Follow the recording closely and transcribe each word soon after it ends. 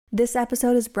This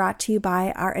episode is brought to you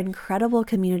by our incredible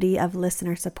community of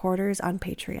listener supporters on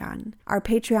Patreon. Our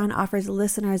Patreon offers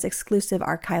listeners exclusive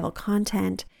archival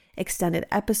content, extended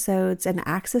episodes, and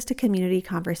access to community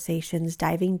conversations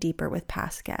diving deeper with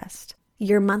past guests.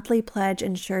 Your monthly pledge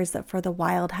ensures that For the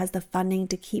Wild has the funding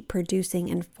to keep producing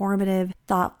informative,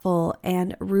 thoughtful,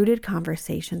 and rooted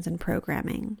conversations and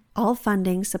programming. All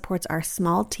funding supports our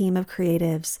small team of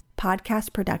creatives,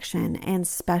 podcast production, and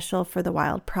special For the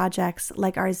Wild projects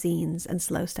like our zines and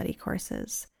slow study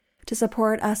courses. To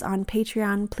support us on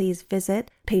Patreon, please visit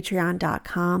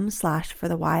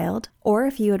patreon.com/forthewild. Or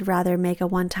if you would rather make a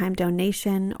one-time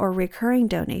donation or recurring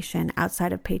donation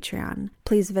outside of Patreon,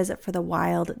 please visit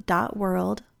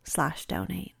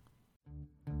forthewild.world/donate.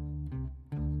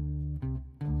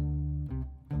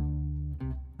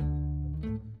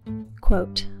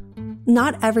 Quote,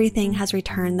 "Not everything has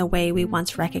returned the way we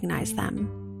once recognized them,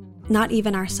 not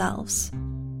even ourselves.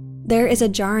 There is a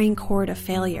jarring chord of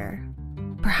failure,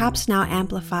 perhaps now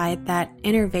amplified, that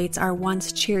innervates our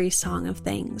once cheery song of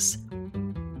things.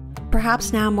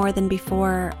 Perhaps now more than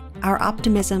before, our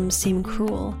optimisms seem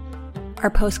cruel,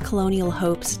 our post-colonial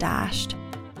hopes dashed,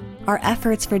 our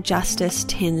efforts for justice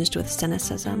tinged with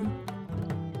cynicism.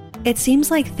 It seems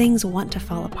like things want to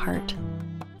fall apart.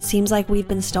 Seems like we've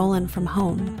been stolen from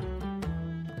home.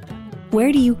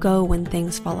 Where do you go when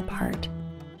things fall apart?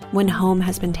 When home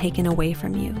has been taken away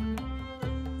from you?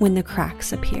 When the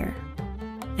cracks appear?"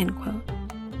 End quote.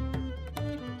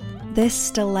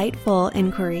 This delightful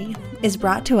inquiry is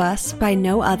brought to us by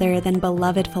no other than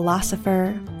beloved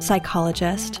philosopher,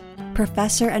 psychologist,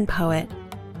 professor, and poet,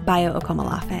 Bayo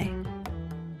Akomolafe.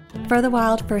 For the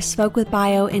Wild first spoke with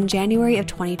Bayo in January of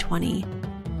 2020,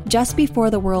 just before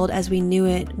the world as we knew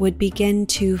it would begin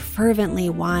to fervently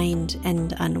wind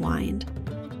and unwind.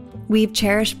 We've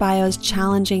cherished Bayo's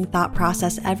challenging thought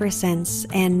process ever since,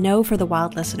 and know For the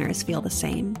Wild listeners feel the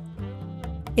same.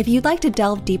 If you'd like to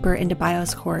delve deeper into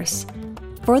Bayo's course,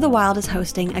 For the Wild is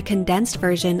hosting a condensed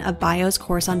version of Bayo's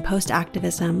course on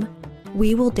post-activism,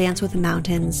 We Will Dance with the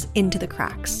Mountains Into the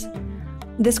Cracks.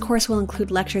 This course will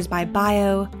include lectures by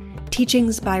Bayo,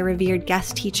 teachings by revered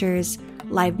guest teachers,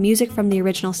 live music from the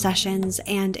original sessions,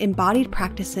 and embodied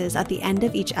practices at the end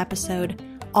of each episode,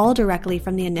 all directly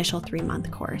from the initial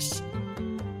 3-month course.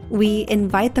 We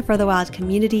invite the For the Wild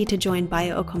community to join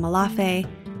Bayo Akomolafe,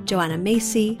 Joanna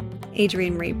Macy,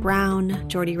 Adrienne Marie Brown,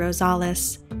 Jordi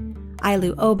Rosales,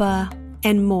 Ailu Oba,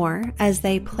 and more as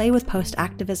they play with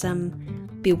post-activism,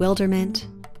 bewilderment,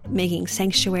 making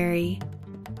sanctuary,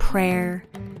 prayer,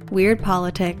 weird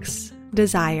politics,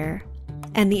 desire,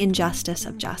 and the injustice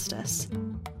of justice.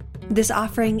 This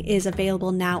offering is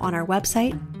available now on our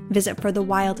website. Visit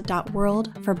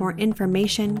forthewild.world for more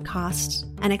information, costs,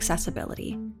 and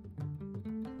accessibility.